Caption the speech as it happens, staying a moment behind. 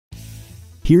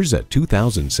Here's a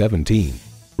 2017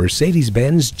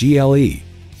 Mercedes-Benz GLE.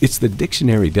 It's the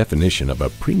dictionary definition of a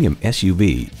premium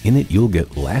SUV. In it, you'll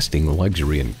get lasting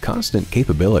luxury and constant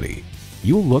capability.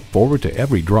 You'll look forward to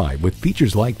every drive with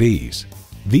features like these: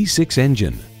 V6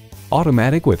 engine,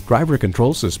 automatic with driver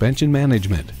control suspension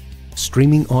management,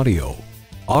 streaming audio,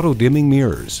 auto-dimming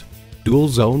mirrors, dual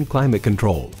zone climate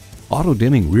control,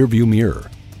 auto-dimming rearview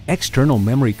mirror, external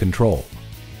memory control,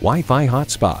 Wi-Fi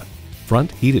hotspot,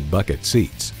 front heated bucket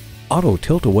seats, auto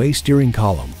tilt-away steering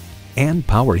column, and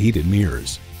power heated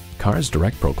mirrors. Cars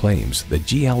Direct proclaims the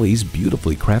GLE's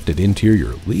beautifully crafted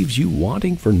interior leaves you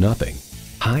wanting for nothing.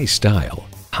 High style,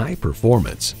 high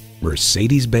performance,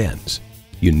 Mercedes-Benz.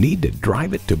 You need to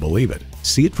drive it to believe it.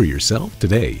 See it for yourself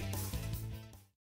today.